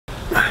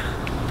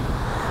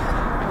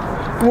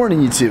Good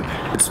morning, YouTube.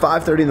 It's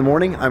 5:30 in the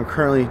morning. I'm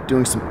currently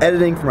doing some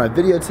editing for my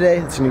video today.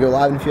 It's gonna go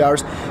live in a few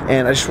hours.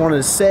 And I just wanted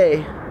to say,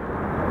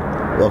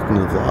 welcome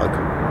to the vlog.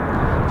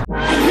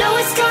 I know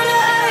it's gonna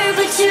hurt,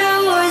 but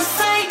you're worth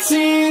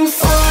fighting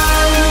for.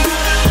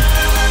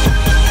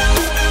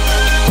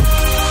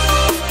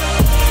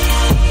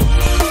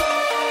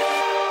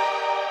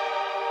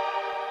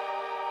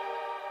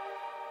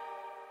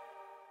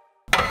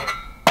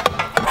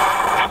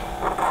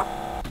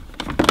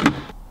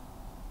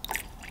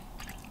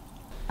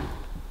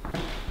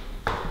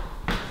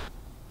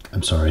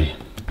 I'm sorry.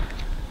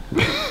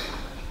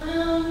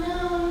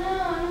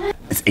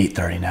 It's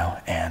 8:30 now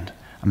and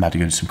I'm about to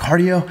go do some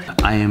cardio.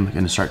 I am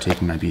gonna start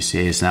taking my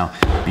BCAAs now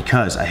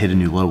because I hit a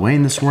new low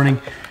weigh-in this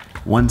morning,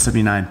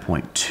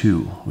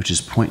 179.2, which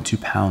is 0.2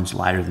 pounds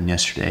lighter than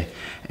yesterday.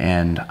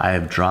 And I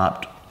have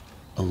dropped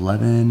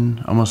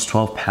 11, almost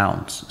 12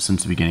 pounds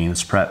since the beginning of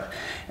this prep.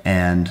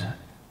 And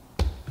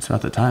it's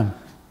about that time,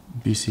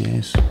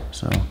 BCAAs.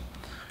 So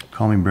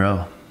call me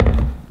bro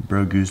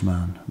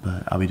Guzman,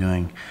 but I'll be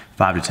doing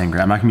 5 to 10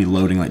 grams. I'm not gonna be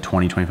loading like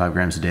 20, 25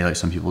 grams a day like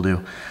some people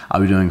do.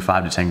 I'll be doing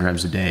 5 to 10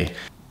 grams a day.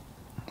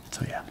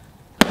 So yeah.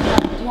 Do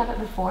you have it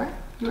before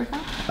you work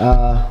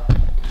out?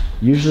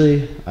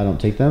 Usually I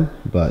don't take them,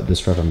 but this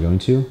prep I'm going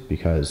to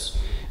because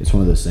it's one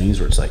of those things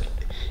where it's like,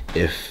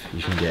 if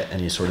you can get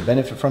any sort of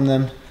benefit from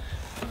them,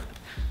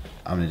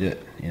 I'm gonna do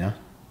it, you know?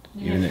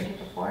 You didn't take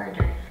it before or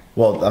during?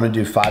 Well, I'm gonna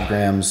do 5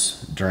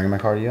 grams during my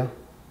cardio.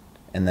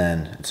 And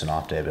then it's an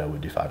off day, but I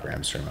would do 5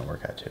 grams during my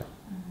workout too.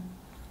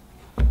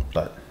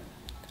 But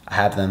I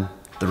have them,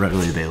 they're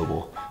readily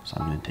available, so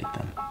I'm gonna take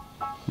them.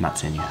 I'm not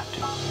saying you have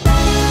to.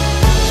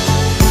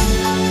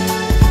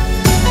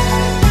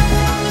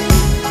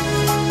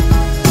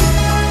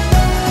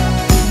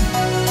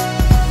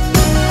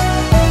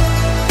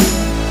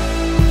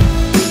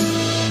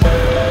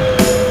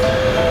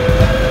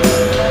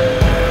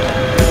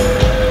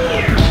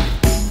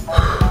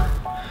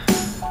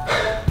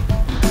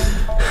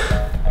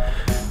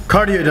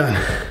 Cardio done.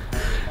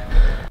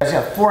 I just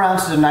got 4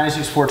 ounces of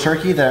 96.4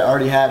 turkey that I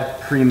already had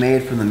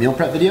pre-made from the meal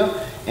prep video.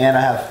 And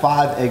I have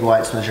 5 egg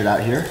whites measured out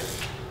here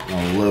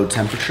on a low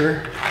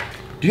temperature.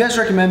 Do you guys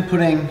recommend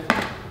putting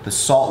the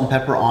salt and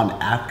pepper on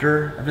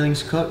after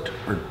everything's cooked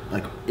or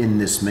like in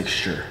this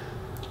mixture?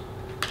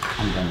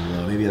 I'm down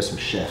below, maybe have some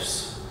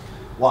chefs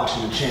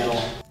watching the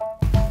channel.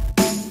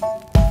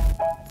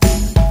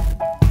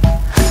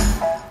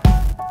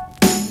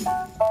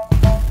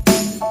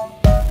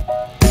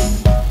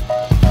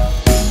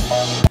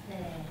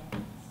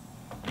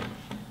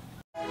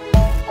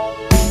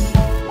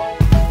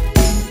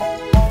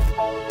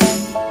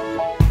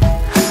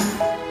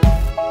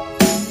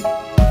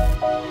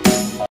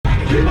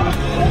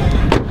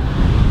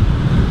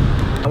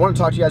 I want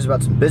to talk to you guys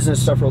about some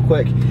business stuff real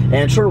quick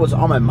and sort of what's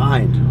on my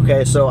mind.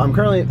 Okay, so I'm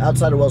currently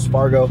outside of Wells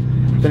Fargo,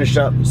 finished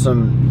up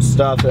some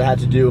stuff that I had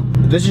to do.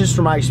 This is just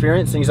from my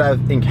experience, things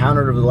I've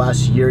encountered over the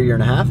last year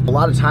and a half. A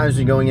lot of times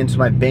when going into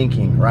my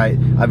banking, right,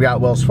 I've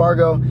got Wells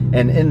Fargo,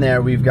 and in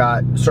there we've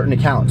got certain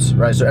accounts,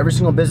 right? So every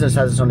single business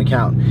has its own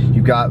account.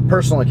 You've got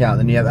personal account,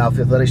 then you have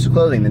Alphalete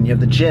Clothing, then you have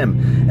the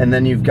gym, and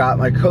then you've got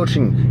my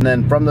coaching. And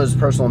then from those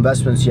personal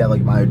investments, you have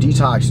like my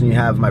Detox, and you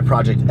have my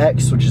Project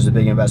X, which is a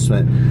big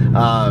investment,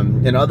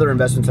 and other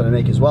investments that I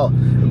make as well.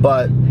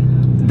 But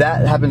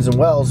that happens in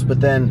Wells,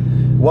 but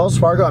then Wells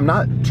Fargo, I'm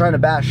not trying to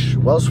bash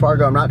Wells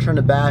Fargo, I'm not trying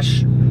to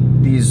bash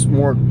these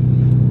more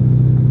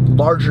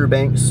larger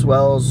banks,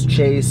 Wells,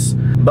 Chase,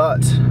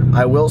 but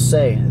I will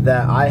say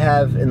that I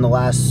have in the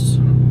last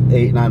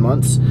 8-9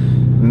 months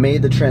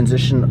made the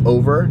transition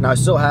over. Now I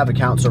still have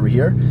accounts over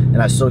here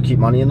and I still keep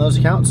money in those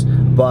accounts,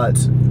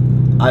 but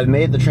I've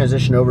made the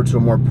transition over to a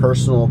more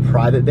personal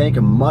private bank,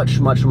 a much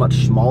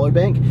smaller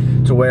bank,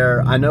 to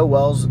where I know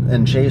Wells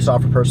and Chase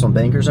offer personal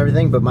bankers and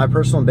everything, but my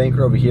personal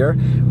banker over here,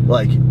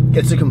 like,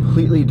 it's a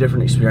completely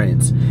different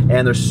experience.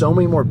 And there's so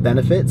many more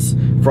benefits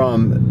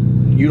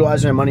from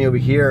utilizing my money over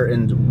here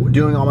and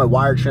doing all my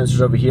wire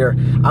transfers over here.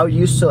 I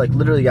used to, like,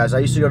 literally, guys, I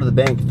used to go to the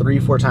bank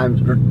 3-4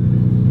 times, or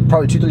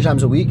probably 2-3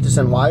 times a week to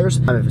send wires.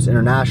 If it's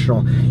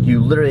international,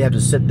 you literally have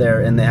to sit there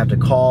and they have to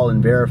call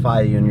and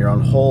verify you and you're on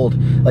hold.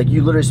 Like,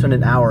 you literally spend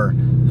an hour,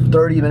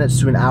 30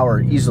 minutes to an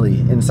hour easily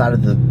inside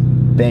of the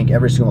bank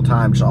every single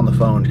time, just on the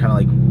phone, kind of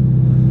like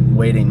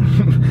waiting.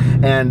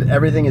 And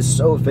everything is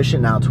so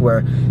efficient now to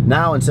where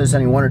now instead of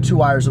sending 1 or 2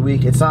 wires a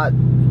week, it's not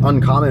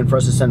uncommon for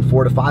us to send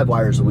 4 to 5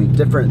 wires a week.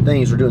 Different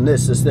things. We're doing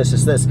this,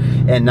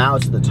 and now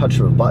it's at the touch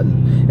of a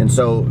button. And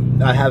so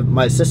I have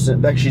my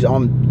assistant Beck. She's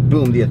on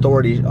boom the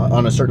authority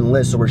on a certain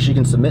list, so where she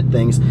can submit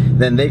things.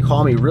 Then they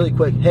call me really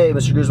quick. Hey,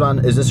 Mr.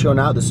 Guzman, is this going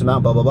out? This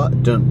amount, blah blah blah.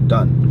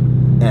 Done.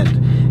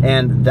 End.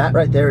 And that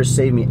right there has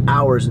saved me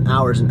hours and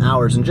hours and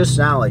hours. And just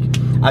now, like,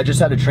 I just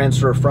had to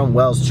transfer from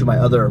Wells to my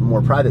other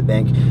more private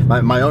bank,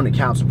 my own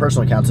accounts,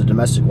 personal accounts, a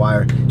domestic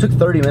wire. It took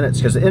 30 minutes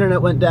because the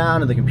internet went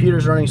down and the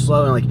computer's running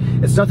slow, and like,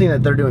 it's nothing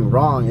that they're doing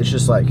wrong. It's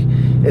just like,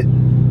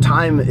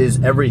 time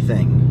is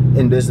everything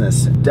in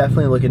business.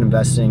 Definitely look at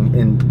investing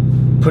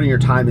in putting your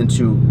time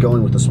into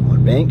going with a smaller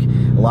bank.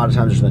 A lot of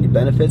times there's many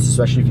benefits,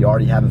 especially if you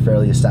already have a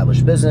fairly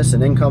established business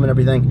and income and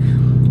everything.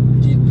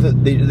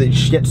 They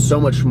just get so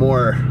much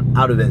more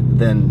out of it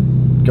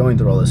than going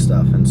through all this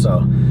stuff. And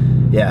so,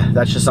 yeah,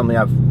 that's just something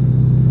I've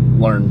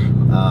learned.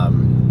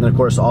 And of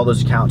course, all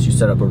those accounts you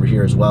set up over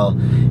here as well.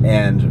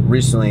 And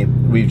recently,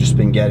 we've just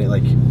been getting,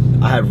 like,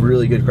 I have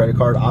really good credit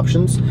card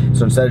options.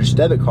 So instead of just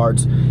debit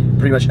cards,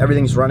 pretty much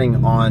everything's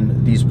running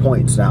on these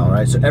points now,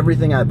 right? So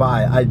everything I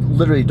buy, I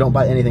literally don't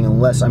buy anything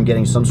unless I'm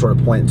getting some sort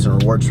of points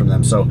and rewards from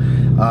them. So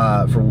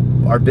for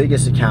our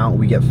biggest account,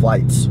 we get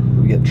flights,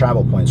 we get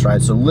travel points, right?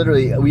 So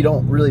literally, we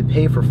don't really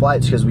pay for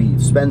flights because we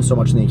spend so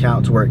much in the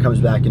account to where it comes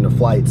back into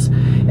flights,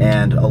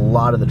 and a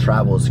lot of the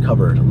travel is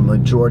covered. The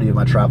majority of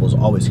my travel is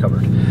always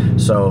covered.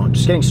 So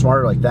just getting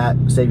smarter like that,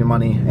 saving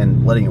money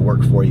and letting it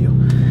work for you.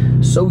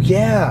 So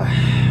yeah,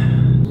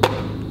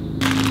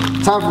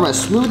 time for my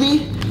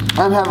smoothie.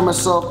 I'm having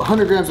myself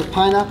 100 grams of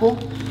pineapple,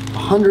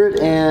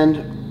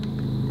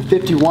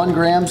 151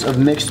 grams of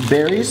mixed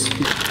berries,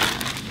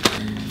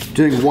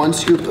 doing 1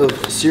 scoop of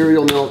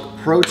cereal milk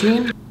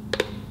protein,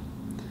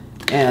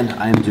 and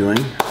I'm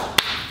doing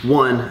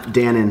 1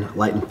 Dannon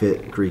Light and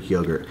Fit Greek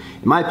yogurt.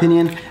 In my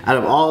opinion, out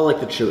of all like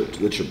the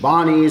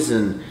Chobanis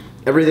and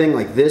everything,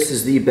 like this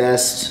is the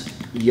best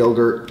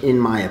yogurt in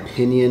my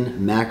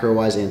opinion,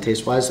 macro-wise and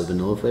taste-wise. The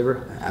vanilla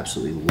flavor, I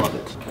absolutely love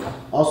it.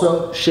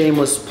 Also,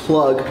 shameless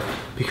plug,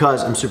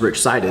 because I'm super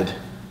excited.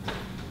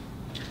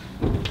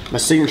 My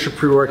signature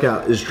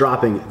pre-workout is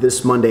dropping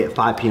this Monday at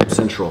 5 p.m.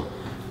 Central.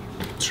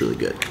 It's really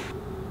good.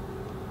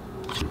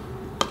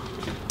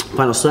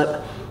 Final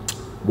step,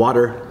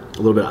 water, a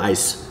little bit of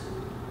ice.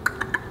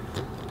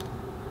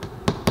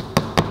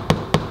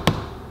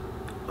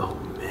 Oh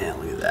man,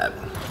 look at that.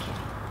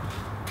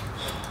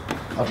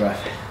 I'll drive.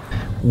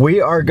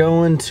 We are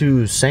going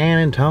to San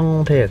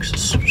Antonio,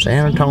 Texas.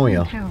 San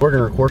Antonio. We're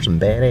gonna record some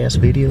badass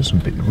videos, some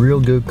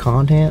real good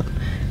content.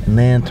 And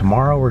then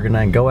tomorrow we're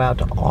gonna go out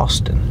to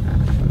Austin.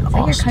 Is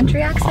that your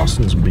country accent?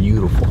 Austin's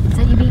beautiful. Is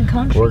that you being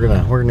country? We're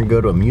gonna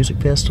go to a music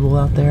festival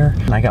out there.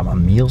 And I got my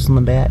meals in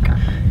the back,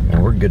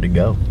 and we're good to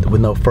go.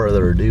 With no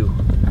further ado,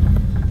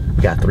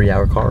 we got a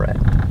 3-hour car ride.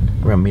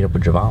 We're gonna meet up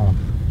with Javon.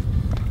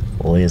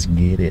 Let's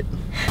get it.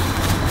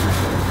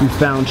 We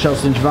found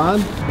Chelsea and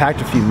Javon,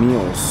 packed a few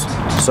meals.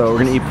 So we're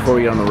gonna eat before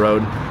we get on the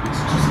road.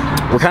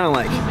 We're kind of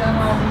like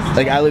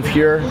I live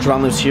here,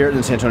 Javon lives here,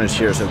 then San Antonio's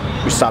here, so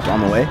we stopped on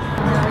the way.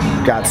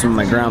 Got some of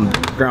my ground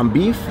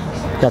beef,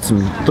 got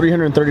some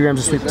 330 grams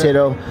of sweet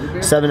potato,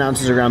 7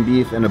 ounces of ground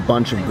beef, and a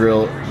bunch of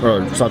grilled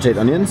or sauteed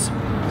onions.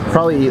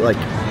 Probably eat like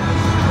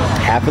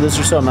half of this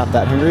or so, I'm not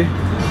that hungry,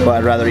 but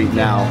I'd rather eat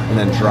now and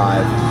then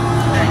drive.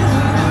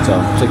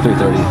 So it's like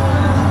 3:30.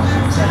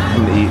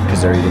 I'm gonna eat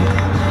because they're eating,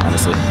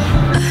 honestly.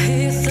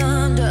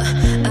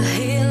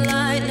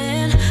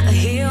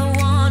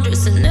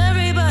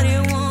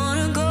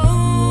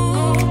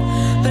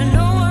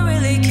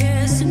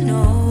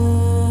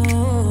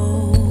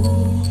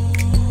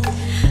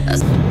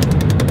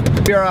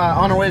 We are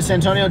on our way to San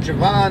Antonio.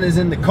 Javon is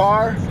in the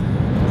car.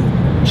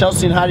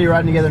 Chelsea and Heidi are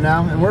riding together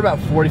now, and we're about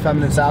 45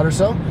 minutes out or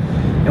so.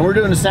 And we're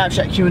doing a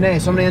Snapchat Q&A,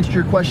 so I'm gonna answer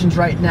your questions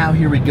right now.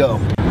 Here we go.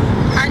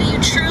 How do you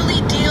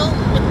truly deal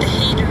with the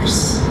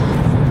haters?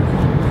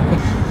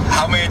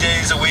 How many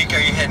days a week are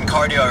you hitting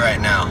cardio right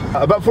now?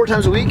 About 4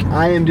 times a week.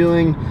 I am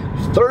doing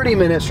 30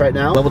 minutes right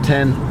now. Level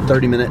 10,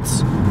 30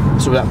 minutes.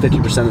 So about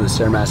 50% of the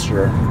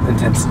Stairmaster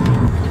intensity.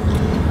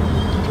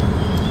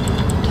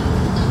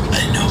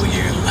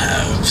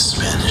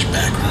 Spanish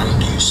background.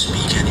 Do you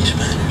speak any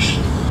Spanish?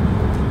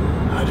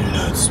 I do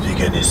not speak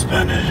any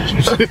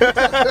Spanish.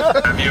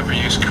 Have you ever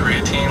used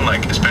creatine,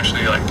 like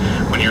especially like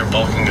when you're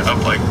bulking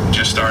up, like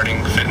just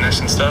starting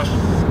fitness and stuff?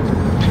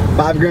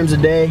 5 grams a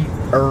day,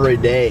 every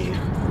day.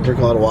 Drink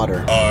a lot of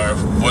water.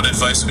 What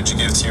advice would you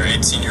give to your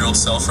 18-year-old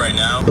self right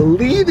now?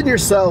 Believe in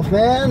yourself,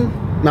 man.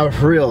 No,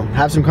 for real.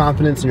 Have some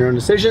confidence in your own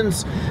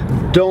decisions.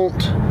 Don't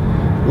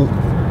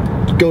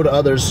go to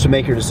others to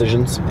make your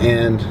decisions.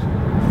 And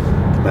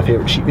my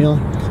favorite cheat meal,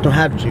 don't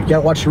have to. You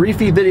gotta watch the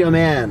refeed video,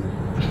 man.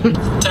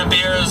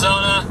 Tempe,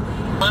 Arizona.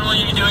 When will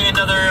you be doing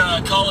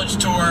another college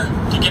tour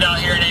to get out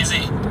here in AZ?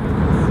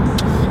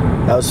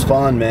 That was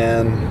fun,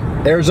 man.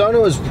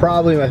 Arizona was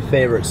probably my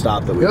favorite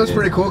stop that we did. It was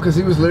pretty cool because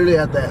he was literally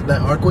at that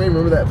Arcway.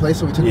 Remember that place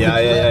that we took yeah,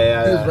 pictures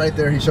yeah. He was right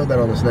there. He showed that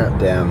on the snap.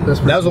 Damn.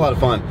 That was a lot of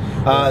fun.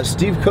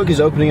 Steve Cook is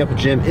opening up a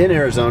gym in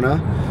Arizona,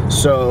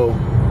 so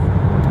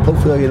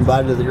hopefully I'll get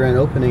invited to the grand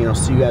opening and I'll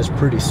see you guys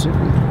pretty soon.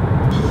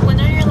 When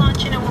are you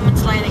launching a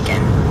women's line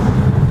again?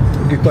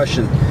 Good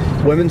question.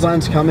 Women's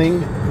line's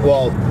coming.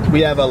 Well,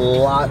 we have a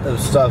lot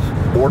of stuff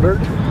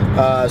ordered.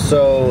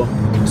 So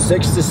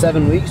 6 to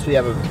 7 weeks, we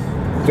have a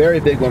very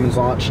big women's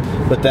launch.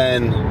 But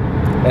then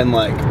in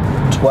like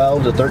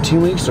 12 to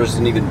 13 weeks, there's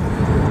an even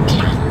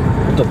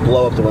to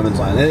blow up the women's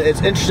line.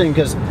 It's interesting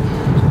because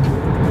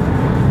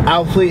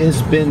Alphalete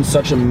has been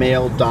such a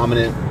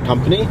male-dominant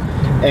company,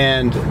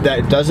 and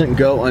that doesn't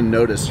go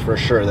unnoticed for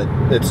sure. That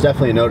it's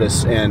definitely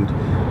noticed, and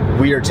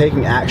we are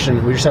taking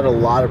action. We just had a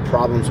lot of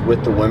problems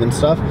with the women's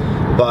stuff,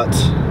 but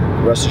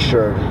rest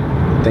assured,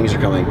 things are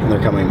coming, and they're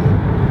coming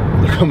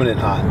in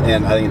hot,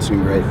 and I think it's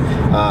gonna be great.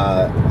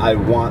 I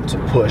want to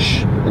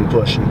push and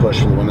push and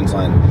push for the women's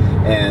line,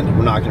 and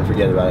we're not gonna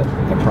forget about it,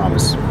 I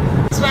promise.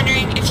 I was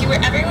wondering if you were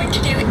ever going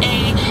to do a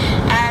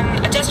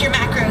adjust your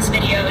macros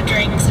video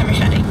during summer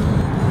shedding.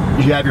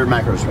 You have your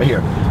macros right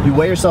here. You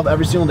weigh yourself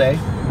every single day,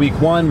 week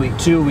 1, week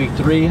 2, week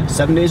 3,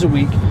 7 days a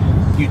week.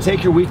 You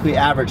take your weekly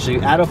average, so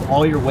you add up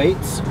all your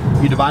weights,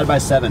 you divide by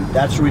 7.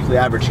 That's your weekly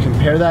average.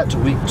 Compare that to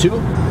week 2,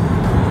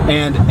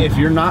 and if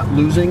you're not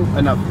losing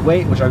enough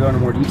weight, which I'll go into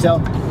more detail,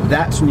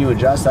 that's when you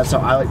adjust. That's how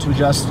I like to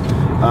adjust,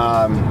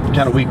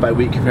 kind of week by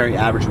week, comparing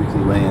average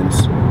weekly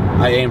weigh-ins.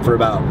 I aim for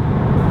about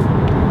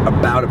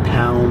a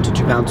pound to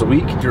 2 pounds a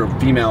week. If you're a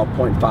female,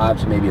 0.5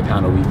 to maybe a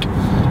pound a week.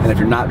 And if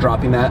you're not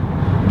dropping that,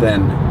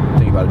 then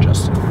think about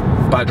adjusting.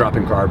 By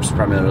dropping carbs,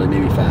 primarily,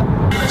 maybe fat.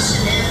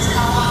 Question is,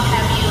 how long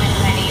have you and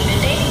Heidi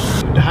been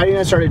dating? Heidi and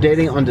I started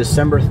dating on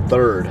December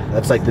 3rd.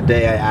 That's like the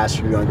day I asked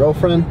her to be my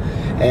girlfriend.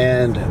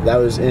 And that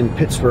was in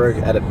Pittsburgh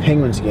at a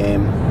Penguins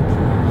game,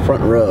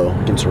 front row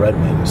against the Red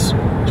Wings.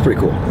 It's pretty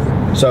cool.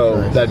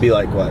 So nice. That'd be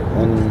like what,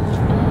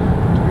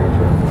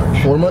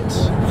 4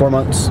 months? 4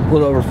 months, a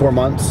little over 4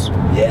 months.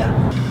 Yeah.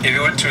 If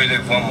you were to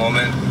relive one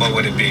moment, what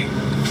would it be?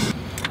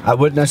 I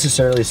wouldn't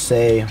necessarily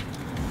say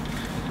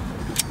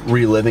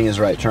reliving is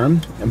the right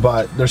term,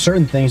 but there's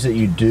certain things that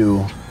you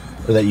do,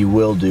 or that you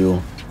will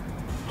do,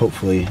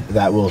 hopefully,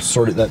 that will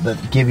sort of,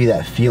 that give you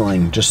that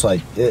feeling, just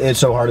like, it's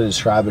so hard to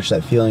describe, it's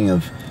that feeling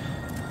of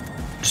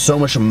so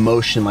much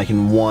emotion, like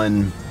in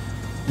one,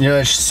 you know,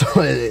 it's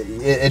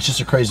just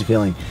a crazy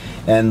feeling.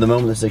 And the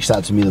moment that sticks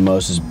out to me the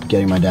most is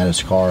getting my dad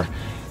his car,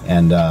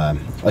 and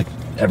like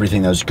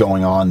everything that was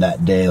going on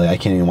that day. Like I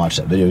can't even watch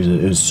that video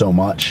because it was so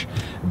much.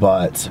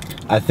 But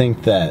I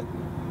think that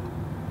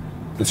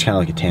it's kind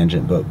of like a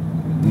tangent, but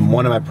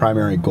one of my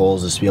primary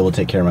goals is to be able to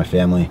take care of my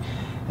family,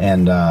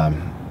 and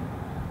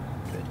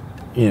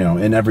you know,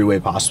 in every way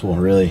possible,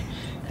 really.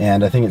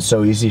 And I think it's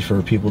so easy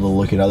for people to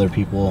look at other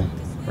people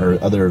or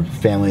other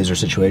families or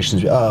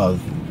situations, oh,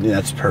 yeah,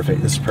 that's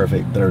perfect, this is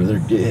perfect, they're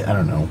I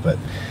don't know, but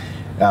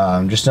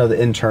just know that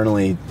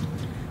internally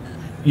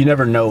you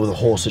never know the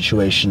whole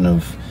situation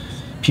of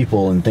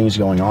people and things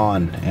going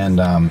on,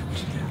 and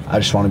I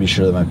just want to be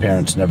sure that my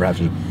parents never have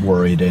to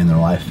worry a day in their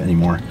life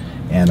anymore.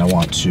 And I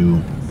want to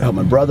help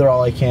my brother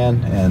all I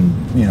can, and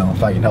you know,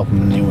 if I can help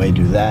him in any way,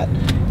 do that.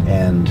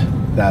 And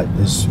that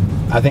is,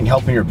 I think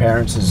helping your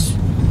parents is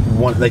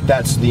one, like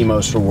that's the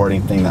most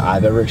rewarding thing that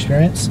I've ever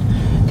experienced.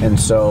 And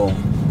so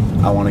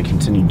I want to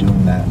continue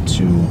doing that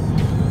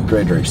to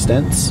greater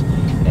extents,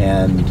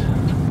 and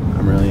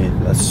I'm really,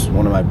 that's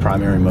one of my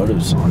primary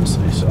motives,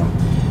 honestly. So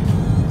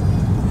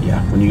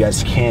yeah, when you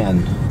guys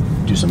can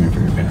do something for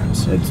your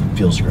parents, it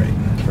feels great,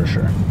 for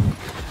sure.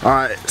 All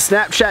right,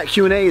 Snapchat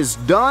Q&A is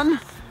done,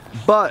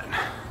 but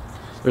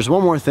there's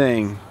one more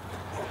thing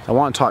I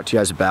want to talk to you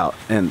guys about,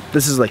 and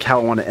this is like how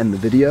I want to end the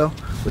video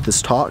with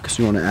this talk.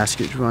 So you want to ask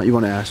it? You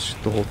want to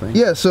ask the whole thing?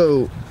 Yeah.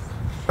 So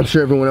I'm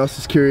sure everyone else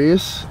is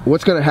curious.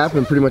 What's gonna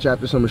happen pretty much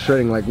after summer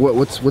shredding? Like,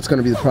 what's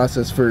gonna be the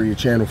process for your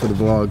channel, for the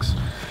vlogs?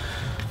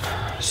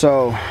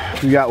 So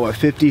we got what,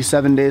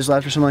 57 days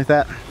left or something like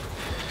that.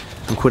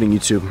 I'm quitting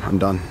YouTube. I'm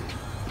done.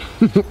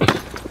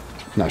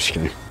 No, just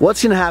kidding.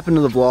 What's gonna happen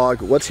to the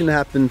vlog? What's gonna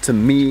happen to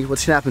me?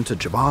 What's gonna happen to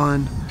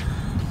Javon?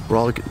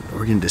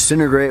 We're gonna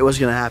disintegrate. What's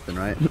gonna happen,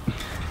 right?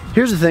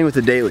 Here's the thing with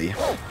the daily.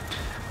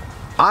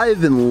 I've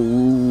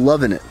been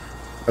loving it,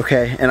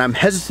 okay? And I'm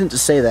hesitant to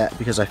say that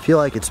because I feel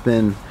like it's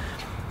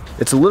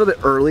a little bit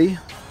early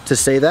to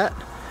say that,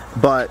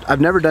 but I've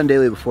never done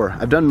daily before.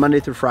 I've done Monday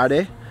through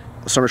Friday,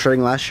 summer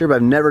shredding last year, but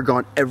I've never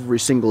gone every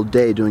single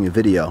day doing a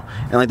video.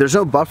 And like, there's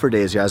no buffer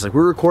days, guys. Like,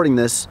 we're recording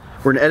this,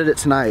 we're gonna edit it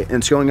tonight, and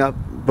it's going up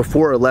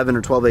before 11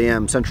 or 12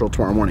 a.m. Central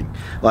tomorrow morning.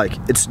 Like,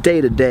 it's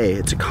day to day,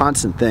 it's a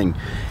constant thing.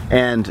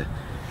 And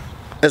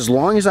as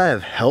long as I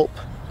have help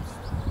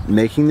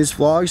making these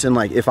vlogs, and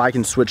like if I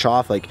can switch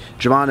off, like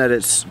Javon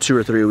edits 2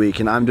 or 3 a week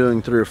and I'm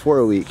doing 3 or 4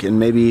 a week, and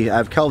maybe I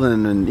have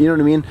Kelvin, and you know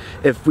what I mean?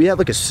 If we have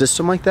like a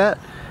system like that,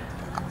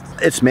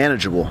 it's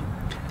manageable.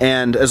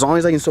 And as long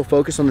as I can still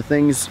focus on the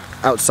things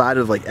outside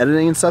of like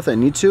editing and stuff that I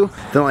need to,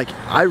 then like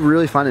I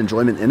really find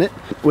enjoyment in it.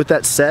 With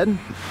that said,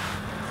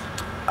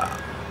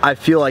 I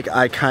feel like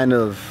I kind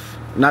of,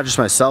 not just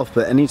myself,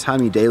 but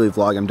anytime you daily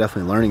vlog, I'm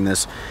definitely learning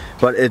this,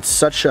 but it's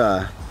such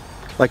a,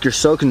 like you're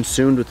so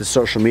consumed with the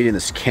social media and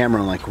this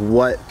camera and like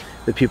what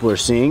the people are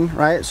seeing,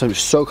 right? So I'm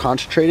so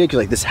concentrated because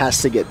like this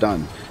has to get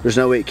done. There's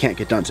no way it can't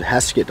get done, so it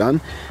has to get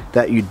done,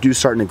 that you do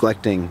start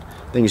neglecting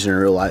things in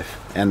your real life.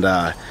 And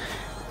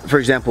for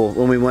example,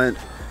 when we went,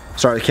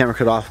 sorry the camera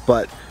cut off,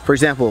 but for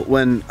example,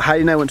 when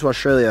Heidi and I went to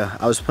Australia,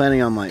 I was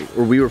planning on like,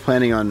 or we were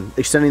planning on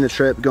extending the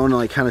trip, going to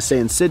like kind of stay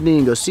in Sydney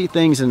and go see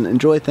things and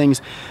enjoy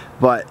things,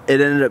 but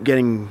it ended up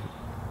getting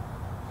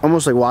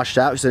almost like washed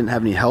out because I didn't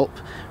have any help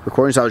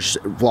recording, so I was just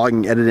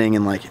vlogging, editing,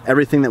 and like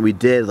everything that we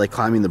did, like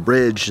climbing the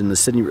bridge and the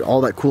city,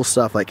 all that cool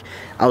stuff, like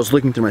I was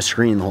looking through my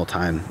screen the whole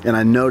time, and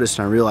I noticed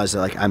and I realized that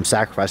like I'm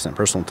sacrificing that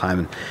personal time,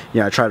 and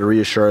you know, I try to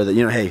reassure that,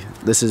 you know, hey,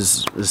 this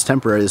is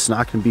temporary, this is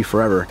not going to be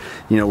forever,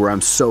 you know, where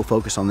I'm so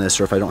focused on this,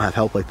 or if I don't have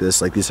help like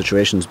this, like these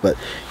situations. But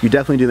you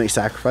definitely do make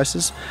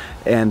sacrifices,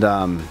 and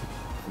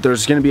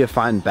there's going to be a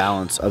fine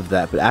balance of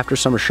that. But after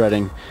summer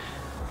shredding,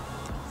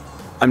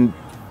 I'm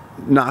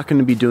not going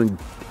to be doing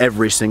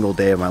every single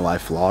day of my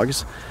life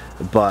vlogs,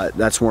 but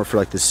that's more for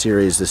like this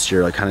series this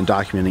year, like kind of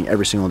documenting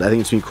every single day. I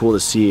think it's been cool to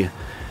see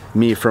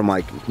me from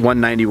like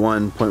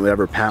 191 point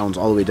whatever pounds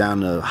all the way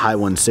down to high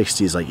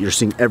 160s. Like you're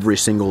seeing every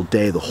single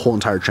day the whole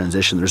entire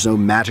transition. There's no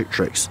magic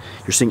tricks,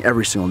 you're seeing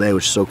every single day,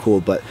 which is so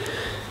cool. But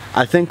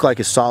I think like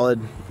a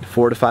solid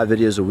 4 to 5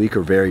 videos a week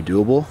are very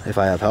doable if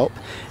I have help,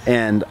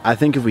 and I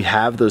think if we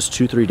have those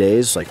 2-3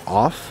 days like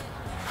off,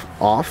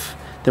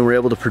 then we're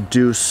able to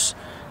produce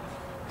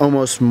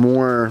almost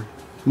more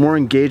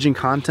engaging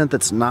content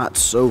that's not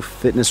so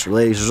fitness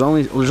related.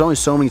 There's only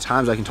so many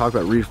times I can talk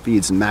about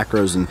refeeds and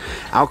macros and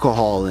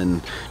alcohol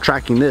and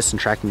tracking this and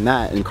tracking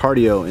that and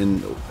cardio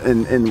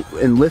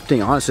and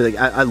lifting. Honestly, like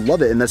I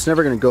love it, and that's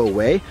never going to go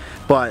away,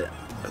 but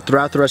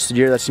throughout the rest of the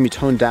year that's going to be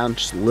toned down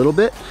just a little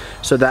bit,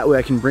 so that way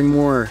I can bring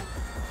more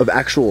of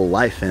actual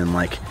life in.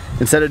 Like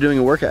instead of doing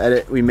a workout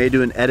edit, we may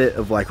do an edit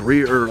of like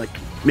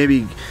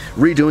maybe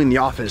redoing The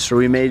Office, or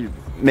we may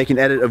make an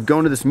edit of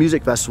going to this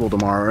music festival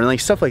tomorrow, and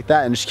like stuff like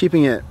that, and just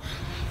keeping it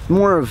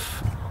more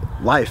of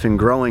life and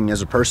growing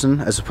as a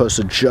person as opposed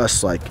to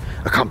just like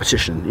a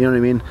competition, you know what I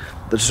mean?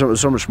 There's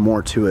so much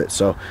more to it.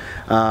 So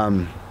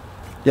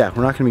yeah,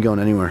 we're not gonna be going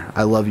anywhere.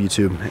 I love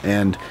YouTube,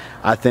 and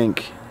I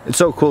think it's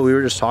so cool. We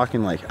were just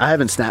talking, like I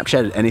haven't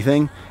Snapchatted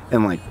anything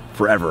in like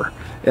forever,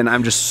 and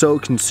I'm just so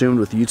consumed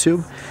with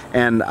YouTube,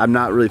 and I'm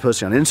not really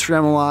posting on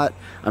Instagram a lot,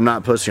 I'm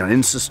not posting on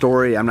Insta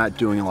story, I'm not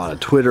doing a lot of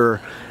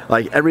Twitter.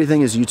 Like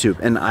everything is YouTube,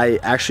 and I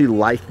actually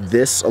like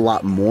this a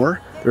lot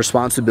more, the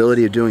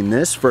responsibility of doing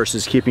this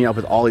versus keeping up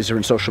with all these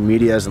different social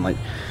medias. And like,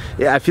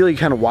 yeah, I feel like you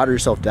kind of water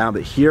yourself down,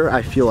 but here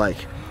I feel like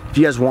if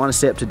you guys want to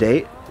stay up to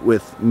date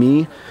with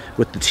me,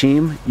 with the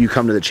team, you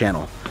come to the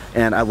channel.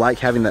 And I like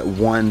having that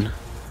one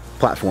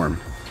platform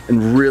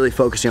and really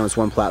focusing on this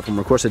one platform.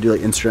 Of course I do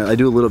like Instagram, I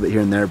do a little bit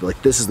here and there, but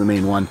like this is the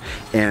main one,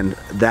 and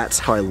that's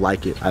how I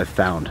like it. I've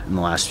found in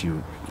the last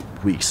few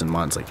weeks and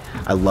months, like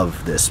I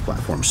love this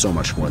platform so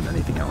much more than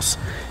anything else.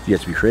 You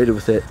have to be creative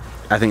with it.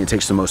 I think it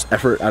takes the most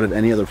effort out of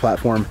any other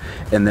platform,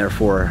 and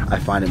therefore I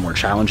find it more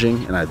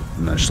challenging, and I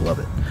just love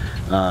it.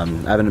 I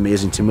have an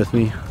amazing team with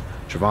me,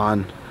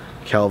 Javon,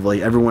 Kelv, like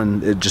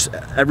everyone,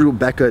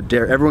 Becca,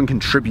 Dare, everyone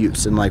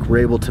contributes, and like we're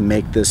able to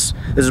make this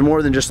is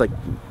more than just like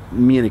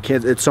me and a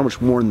kid. It's so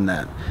much more than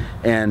that,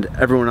 and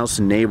everyone else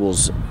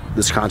enables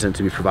this content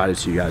to be provided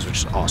to you guys, which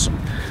is awesome.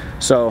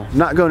 So I'm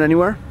not going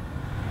anywhere.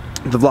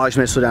 The vlogs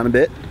may slow down a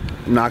bit.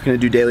 I'm not going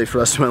to do daily for the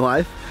rest of my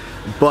life,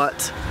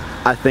 but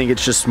I think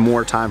it's just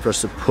more time for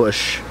us to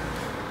push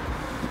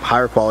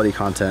higher quality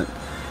content,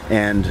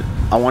 and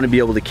I want to be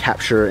able to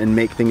capture and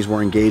make things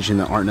more engaging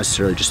that aren't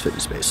necessarily just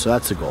fitness based. So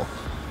that's the goal.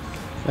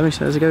 That makes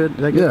sense. Is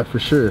that good? Yeah, for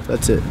sure.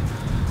 That's it.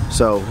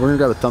 So we're gonna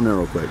grab a thumbnail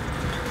real quick,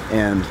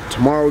 and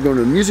tomorrow we're going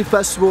to a music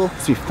festival.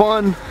 It's gonna be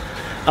fun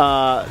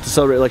to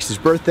celebrate Lexi's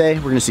birthday.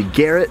 We're gonna see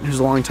Garrett, who's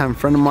a longtime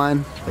friend of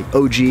mine, like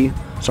OG.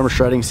 Summer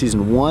Shredding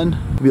Season 1.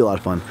 It'll be a lot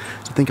of fun.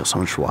 So thank you all so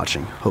much for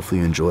watching.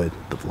 Hopefully you enjoyed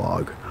the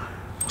vlog.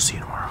 We'll see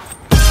you tomorrow.